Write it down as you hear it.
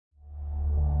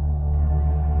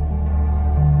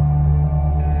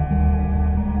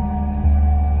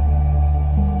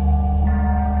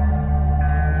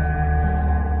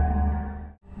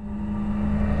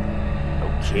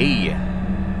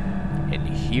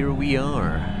here we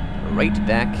are, right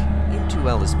back into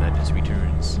Alice Madness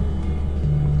Returns.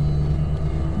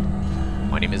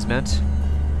 My name is Matt,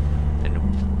 and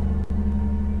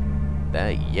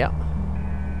yeah.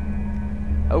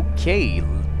 Okay,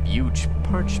 huge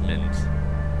parchment.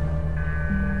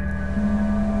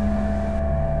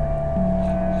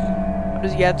 What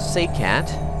does he have to say,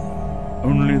 Cat?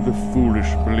 Only the foolish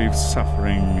believe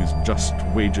suffering is just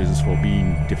wages for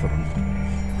being different.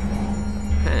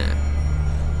 Huh.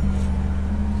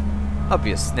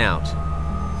 Obvious snout.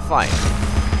 Fire.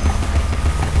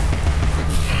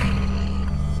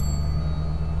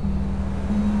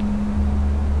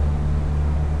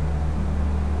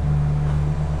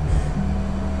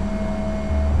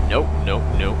 Nope, nope,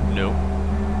 nope, nope.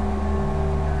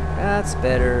 That's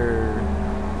better.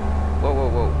 Whoa, whoa,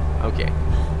 whoa. Okay.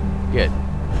 Good.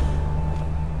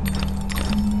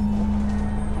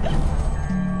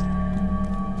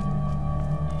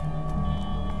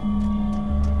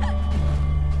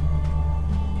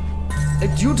 A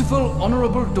dutiful,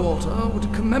 honorable daughter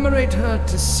would commemorate her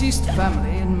deceased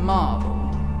family in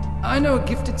marble. I know a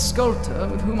gifted sculptor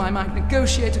with whom I might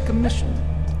negotiate a commission.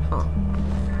 Huh.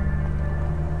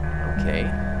 Okay.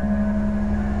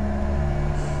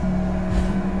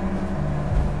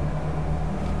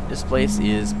 This place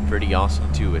is pretty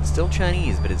awesome too. It's still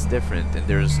Chinese, but it's different, and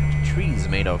there's trees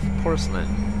made of porcelain.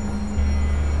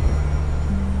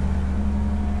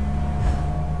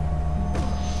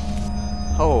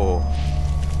 Oh,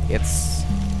 it's...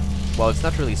 well, it's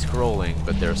not really scrolling,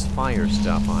 but there's fire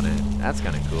stuff on it. That's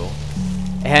kind of cool.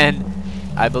 And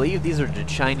I believe these are the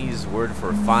Chinese word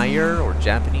for fire, or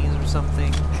Japanese or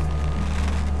something.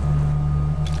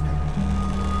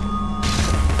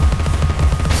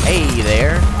 Hey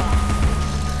there!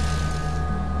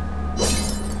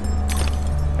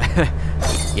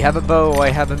 You have a bow, I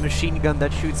have a machine gun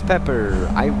that shoots pepper.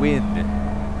 I win.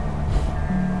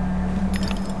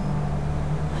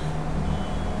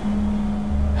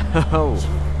 Oh.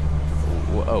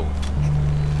 Whoa.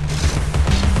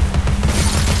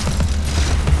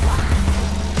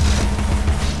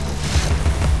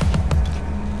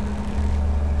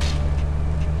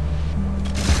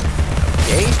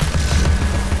 Okay.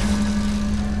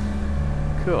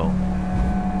 Cool.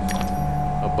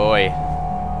 Oh boy.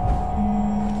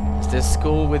 Is this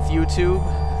cool with YouTube?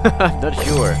 I'm not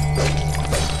sure.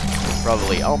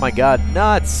 Probably. Oh my god,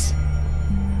 nuts!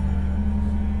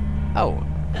 Oh.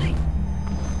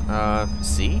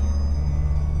 C?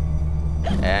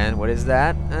 And what is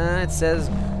that? It says...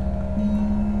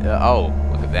 oh,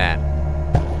 look at that.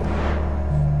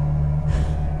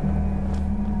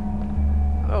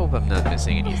 I hope I'm not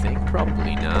missing anything.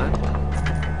 Probably not.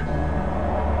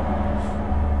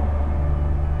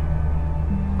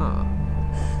 Huh.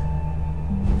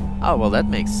 Oh, well, that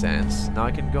makes sense. Now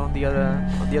I can go on the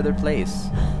other place.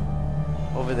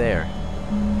 Over there.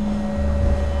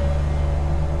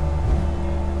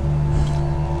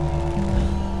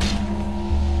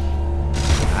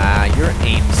 Your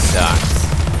aim sucks.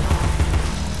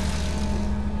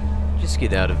 Just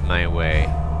get out of my way.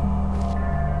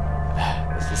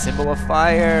 It's the symbol of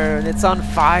fire, and it's on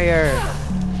fire.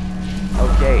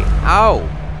 Okay. Ow!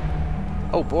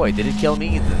 Oh boy, did it kill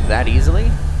me that easily?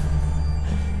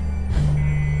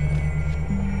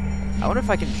 I wonder if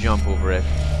I can jump over it.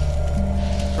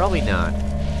 Probably not,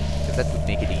 because that would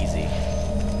make it easy.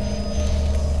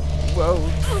 Whoa.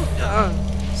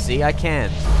 See, I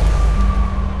can.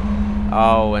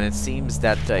 Oh, and it seems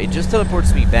that it just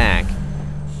teleports me back.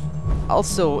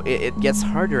 Also, it gets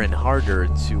harder and harder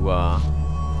to, well,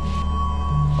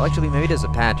 actually, maybe there's a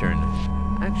pattern.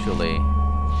 Actually,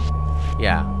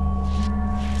 yeah.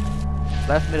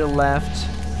 Left, middle, left.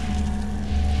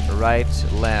 Right,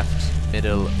 left,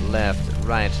 middle, left,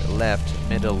 right, left,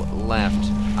 middle,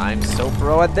 left. I'm so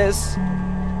pro at this.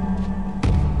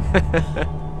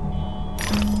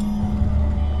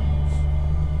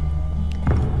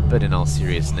 But in all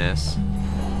seriousness...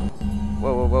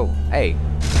 Whoa, whoa, whoa. Hey.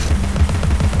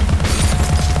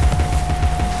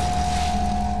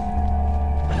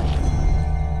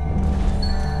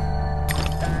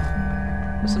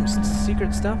 There's some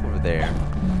secret stuff over there.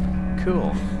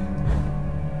 Cool.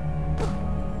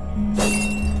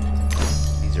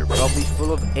 These are probably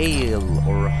full of ale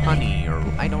or honey or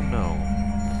I don't know.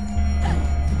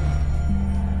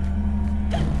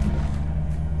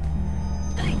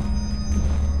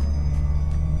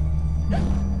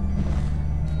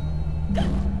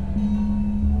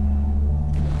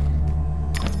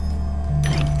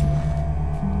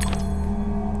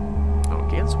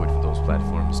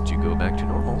 Platforms to go back to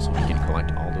normal so we can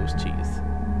collect all those teeth.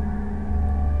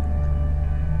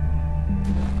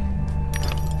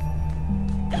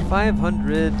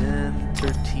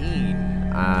 513.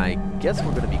 I guess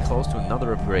we're gonna be close to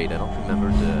another upgrade. I don't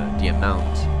remember the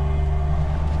amount,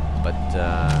 but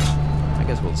I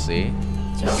guess we'll see.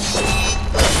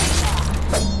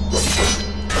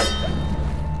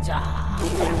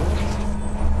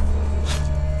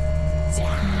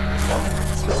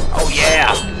 Oh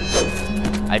yeah!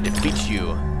 I defeat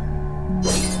you.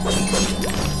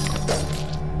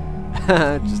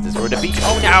 Just destroy the beach.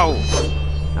 Oh no!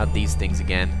 Not these things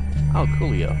again. Oh,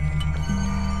 coolio.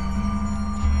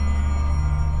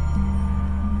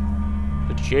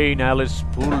 The chain, Alice.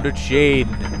 Pull the chain.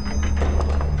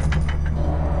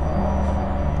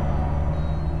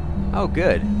 Oh,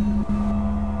 good.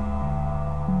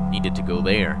 Needed to go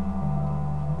there.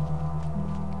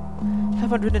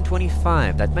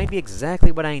 525. That might be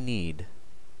exactly what I need.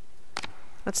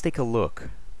 Let's take a look.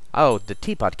 Oh, the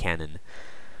teapot cannon.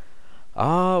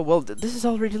 Well, this is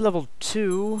already level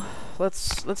 2.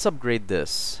 Let's upgrade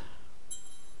this.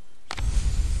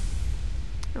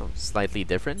 Oh, slightly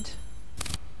different.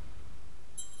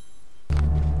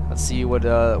 Let's see what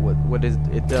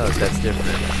it does that's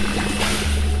different.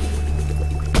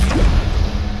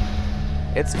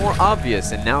 It's more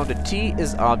obvious, and now the tea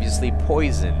is obviously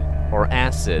poison or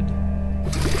acid.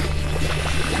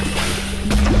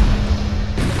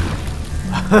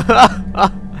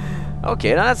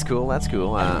 Okay, that's cool. That's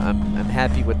cool. I'm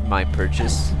happy with my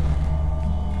purchase.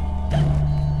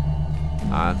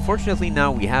 Unfortunately,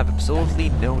 now we have absolutely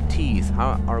no teeth.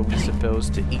 How are we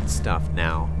supposed to eat stuff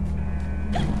now?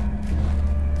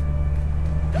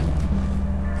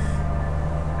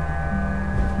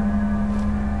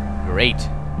 Great.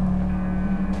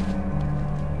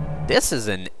 This is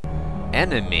an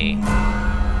enemy.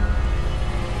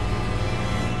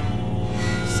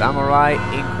 Samurai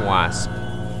Ink Wasp.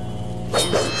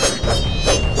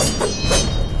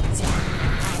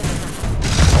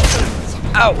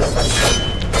 Ow!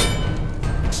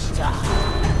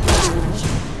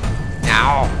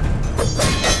 Ow!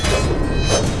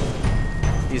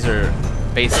 These are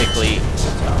basically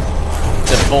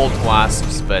the bolt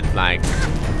wasps, but like...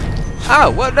 Oh,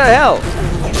 what the hell?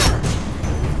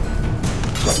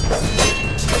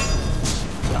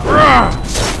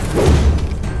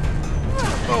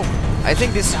 Oh, I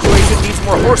think this situation needs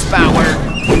more horsepower.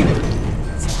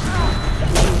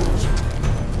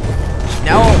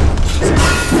 No.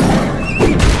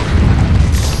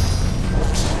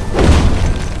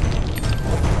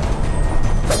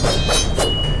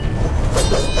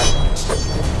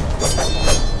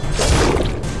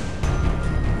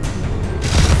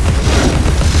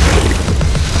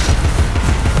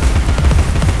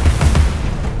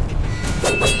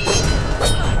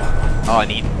 Oh, I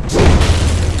need...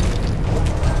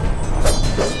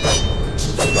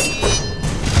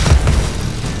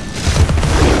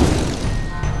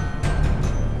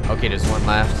 Okay, there's one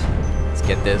left. Let's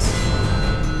get this.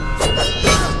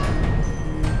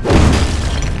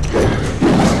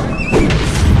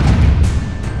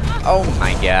 Oh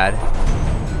my god.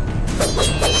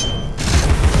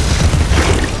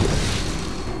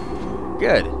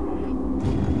 Good.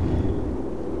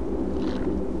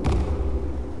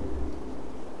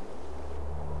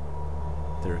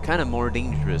 They're kind of more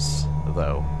dangerous,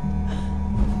 though.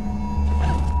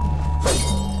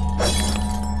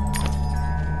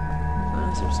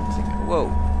 Is there something? Whoa,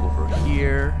 over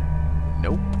here.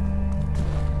 Nope.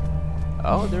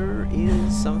 Oh, there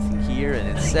is something here,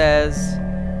 and it says...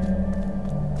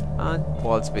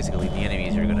 well, it's basically the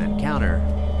enemies you're gonna encounter.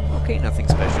 Okay, nothing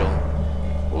special.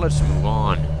 Well, let's move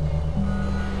on.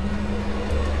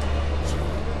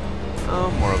 Oh,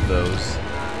 more of those.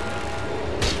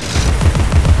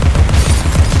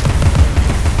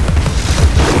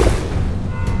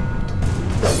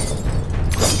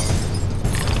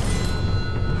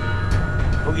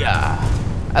 Oh yeah,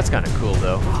 that's kind of cool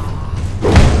though.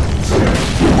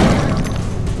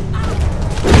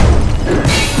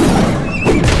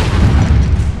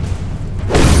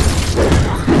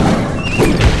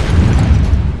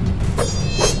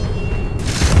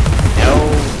 No,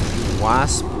 you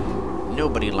wasp.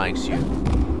 Nobody likes you.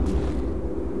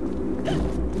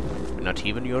 Not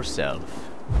even yourself.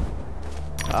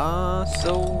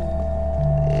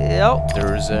 Yep,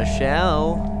 there's a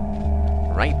shell.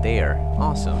 Right there.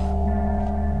 Awesome.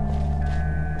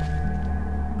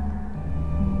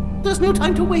 There's no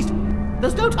time to waste.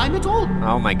 There's no time at all.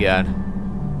 Oh my god.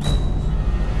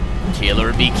 Kill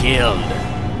or be killed.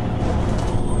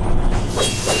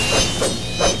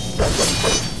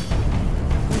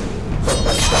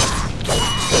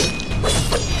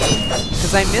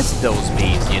 Because I missed those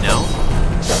bees, you know?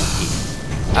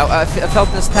 I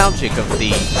felt nostalgic of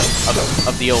the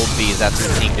old Vs after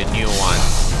seeing the new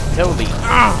ones. Totally.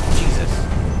 Jesus.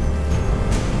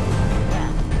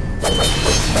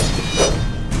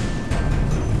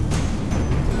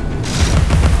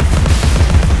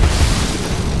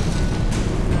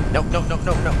 No, no, no,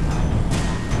 no, no.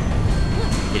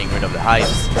 Getting rid of the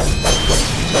hives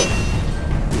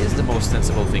is the most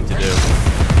sensible thing to do.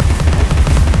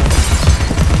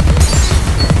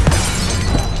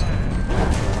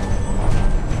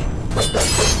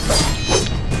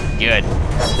 Good.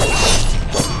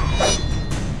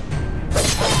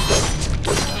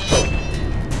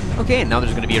 Okay, now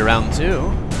there's gonna be a round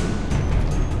 2.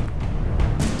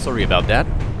 Sorry about that.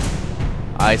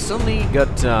 I suddenly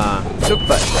got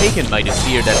taken by the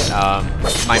fear that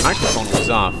my microphone was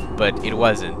off, but it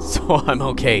wasn't, so I'm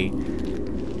okay.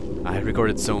 I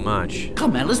recorded so much.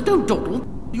 Come, Alice, don't dawdle.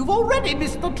 You've already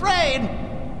missed the train.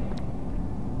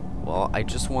 Well, I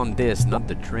just want this, not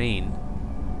the train.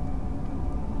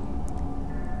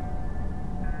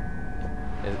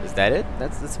 Is that it?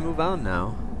 Let's move on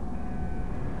now.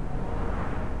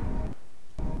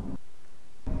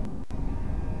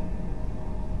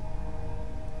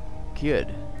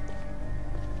 Good.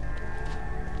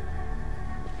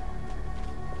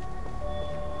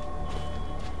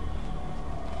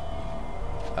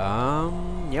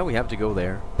 Yeah, we have to go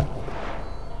there.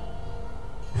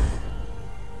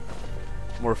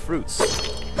 More fruits.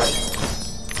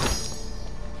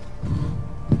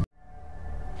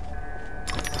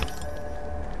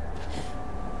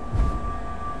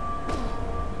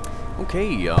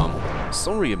 Okay,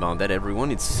 sorry about that, everyone.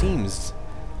 It seems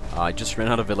I just ran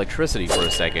out of electricity for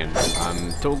a second.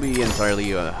 I'm totally, entirely,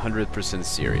 100%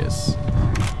 serious.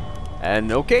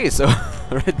 And okay, so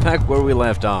right back where we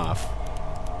left off.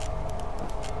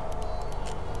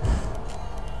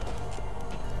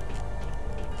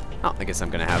 Oh, I guess I'm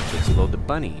gonna have to explode the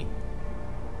bunny.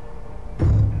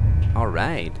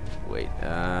 Alright. Wait, okay,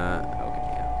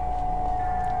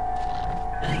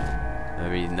 yeah.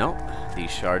 Maybe, no. These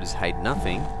shards hide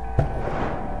nothing.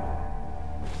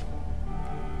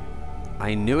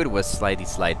 I knew it was slidey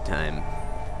slide time.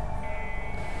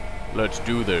 Let's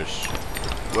do this.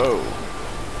 Whoa.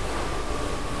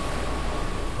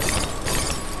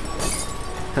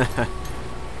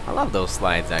 I love those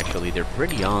slides, actually. They're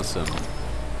pretty awesome.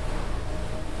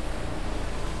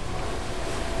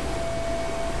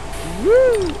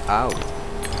 Woo! Ow.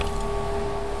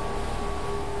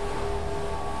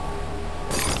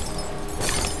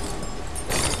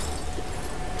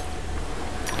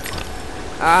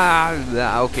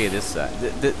 Okay, this side.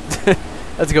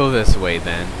 Let's go this way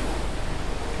then.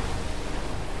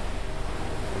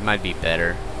 It might be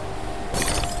better.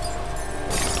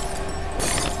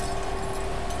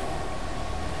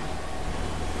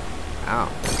 Ow.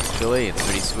 Actually, it's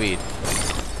pretty sweet.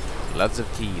 Lots of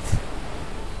teeth.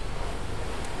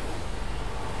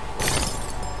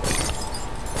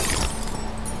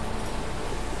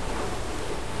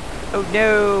 Oh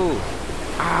no!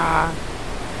 Ah!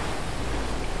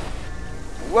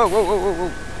 Whoa, whoa, whoa, whoa,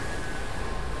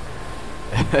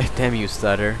 whoa! Damn you,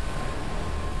 stutter.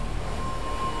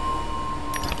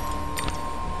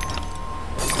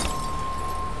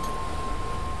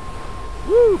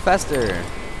 Woo! Faster!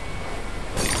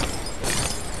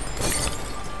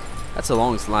 That's a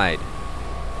long slide.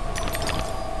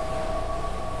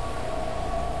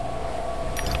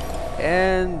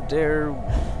 And there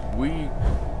we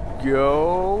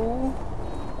go.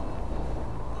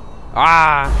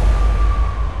 Ah!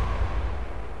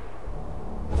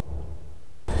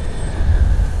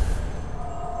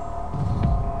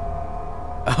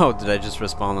 Oh, did I just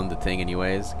respawn on the thing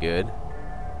anyways? Good.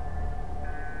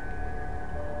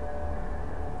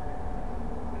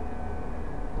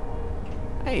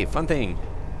 Hey, fun thing.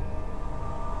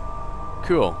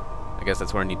 Cool. I guess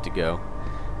that's where I need to go.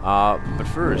 But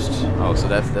first... Oh, so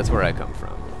that's where I come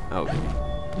from. Okay.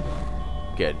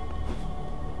 Good.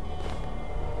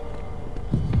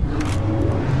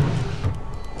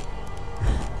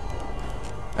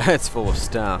 It's full of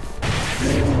stuff.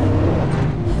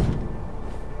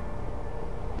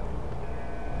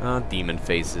 Oh, demon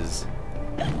faces.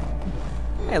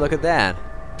 Hey, look at that.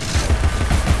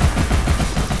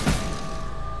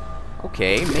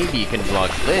 Okay, maybe you can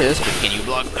block this, but can you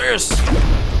block this?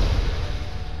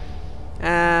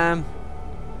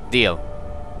 Deal.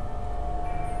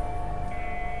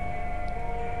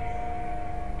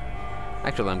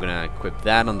 Actually, I'm gonna equip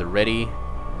that on the ready.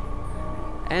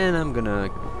 And I'm gonna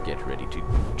get ready to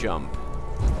jump.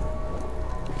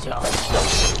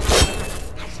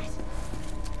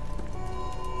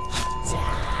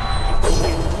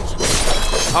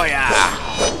 Oh yeah!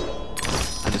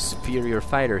 superior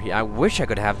fighter here. I wish I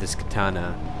could have this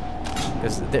katana.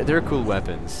 Because they're cool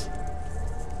weapons.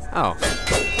 Oh.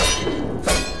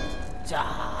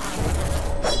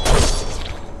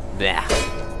 Blah.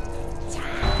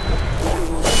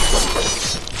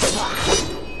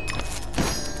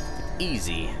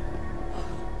 Easy.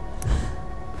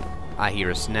 I hear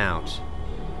a snout.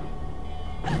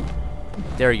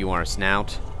 There you are,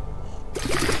 snout.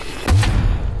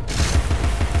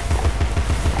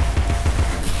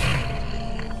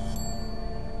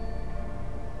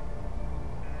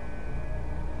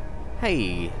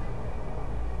 Hey,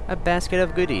 a basket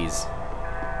of goodies.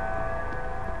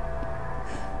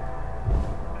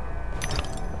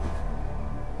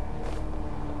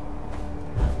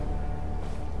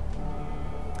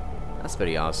 That's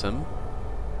pretty awesome.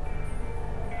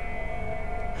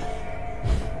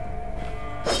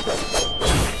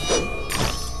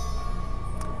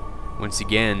 Once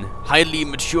again, highly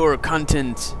mature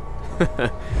content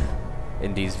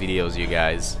in these videos, you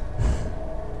guys.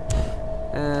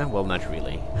 Well, not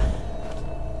really.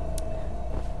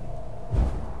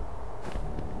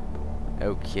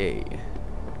 Okay.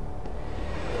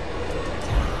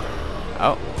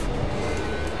 Oh.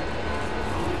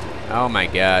 Oh my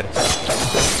god.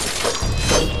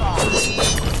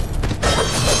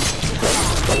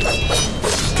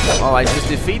 Oh, I just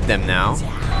defeat them now.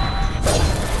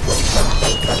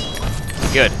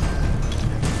 Good.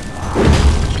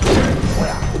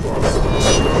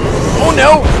 Oh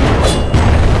no!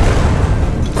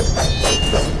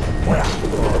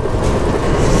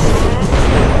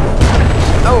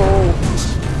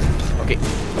 Oh. Okay.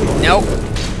 No.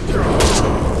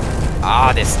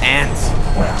 Ah, this ant.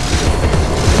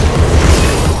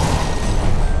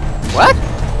 What?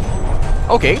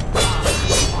 Okay.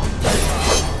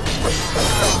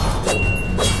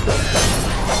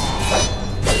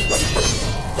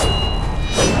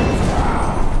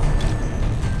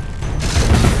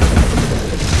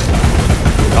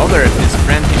 Older if his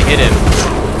friend can hit him.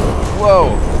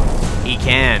 Whoa. He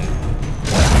can.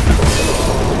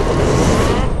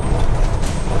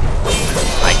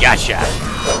 I gotcha.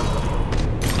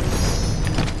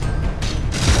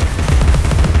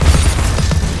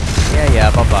 Yeah,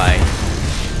 bye-bye.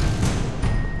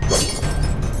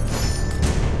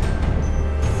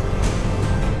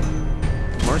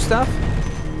 More stuff?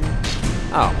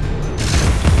 Oh.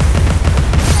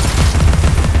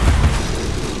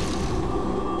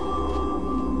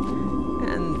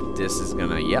 And this is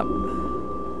gonna, yep.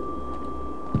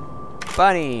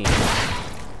 Bunny!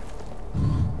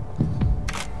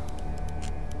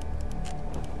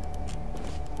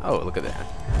 Oh, look at that.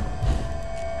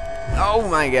 Oh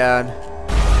my god.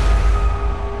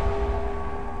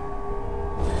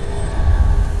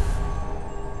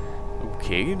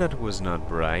 Okay, that was not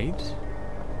right.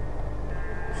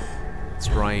 Let's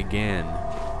try again.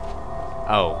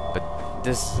 Oh, but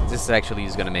this actually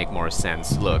is gonna make more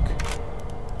sense. Look.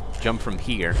 Jump from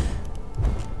here.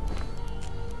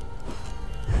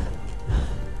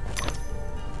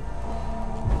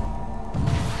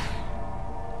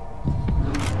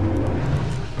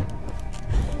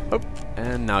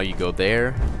 And now you go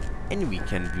there, and we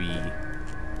can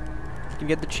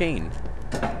get the chain.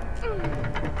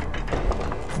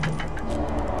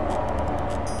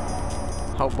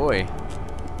 Oh boy.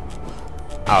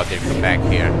 Oh, they come back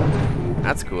here.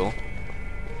 That's cool.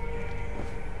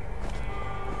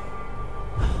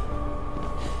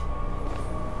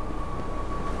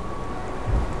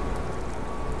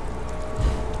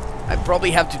 I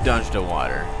probably have to dodge the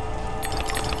water.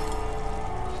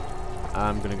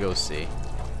 I'm gonna go see.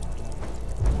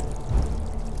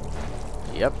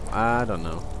 Yep, I don't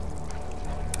know.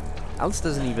 Alice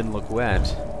doesn't even look wet.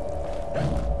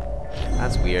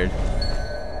 That's weird.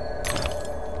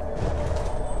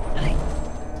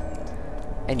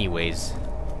 Anyways.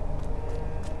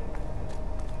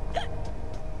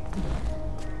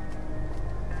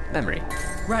 Memory.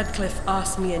 Radcliffe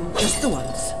asked me in just the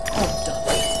once. Odd duck.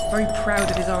 Very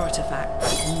proud of his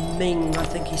artifacts. Ming, I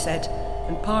think he said.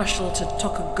 And partial to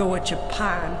Tokugawa,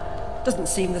 Japan. Doesn't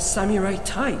seem the samurai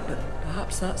type, but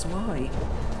perhaps that's why.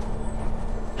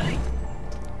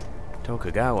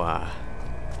 Tokugawa.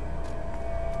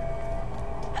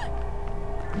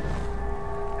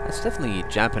 That's definitely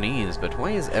Japanese, but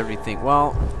why is everything...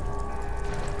 Well,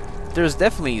 there's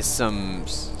definitely some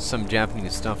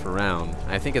Japanese stuff around.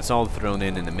 I think it's all thrown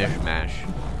in the mishmash.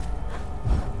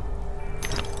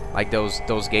 Like those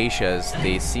geishas,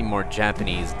 they seem more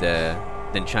Japanese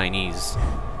than Chinese.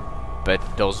 But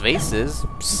those vases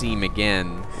seem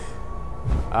again...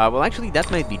 well, actually,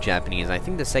 that might be Japanese. I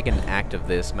think the second act of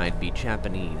this might be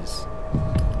Japanese.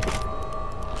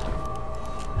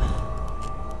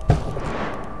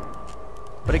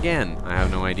 But again, I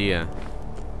have no idea.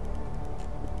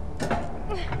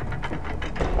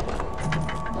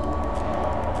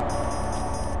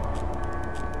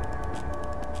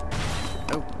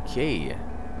 Okay.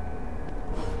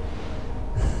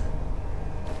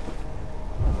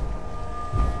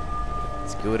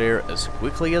 Let's go there as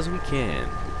quickly as we can.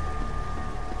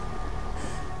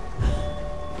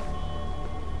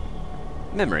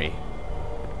 Memory.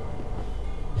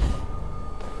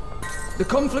 The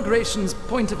conflagration's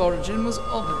point of origin was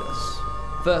obvious.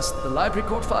 First, the library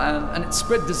caught fire, and it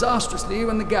spread disastrously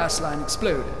when the gas line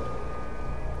exploded.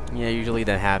 Yeah, usually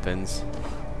that happens.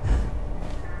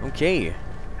 Okay.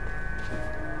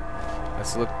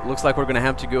 Looks like we're gonna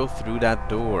have to go through that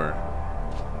door.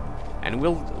 And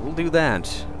we'll do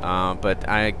that. But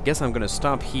I guess I'm gonna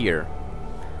stop here.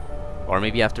 Or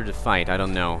maybe after the fight, I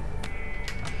don't know.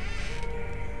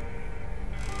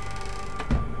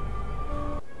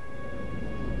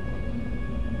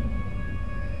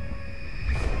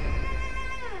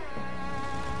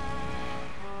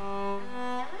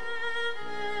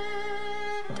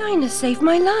 Dinah saved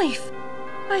my life.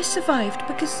 I survived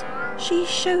because she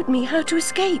showed me how to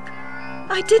escape.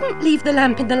 I didn't leave the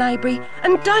lamp in the library,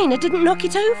 and Dinah didn't knock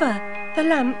it over. The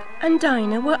lamp and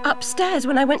Dinah were upstairs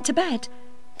when I went to bed.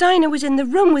 Dinah was in the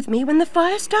room with me when the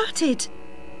fire started.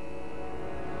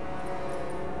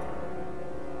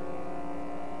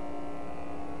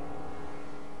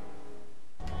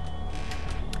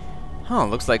 Huh,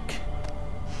 looks like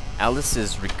Alice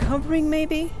is recovering,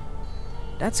 maybe?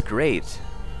 That's great.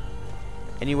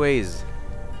 Anyways,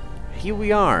 here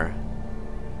we are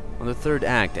on the third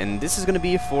act, and this is gonna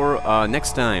be for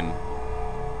next time.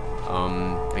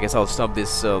 I guess I'll stop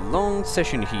this long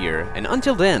session here, and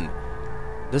until then,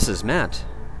 this is Matt,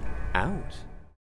 out.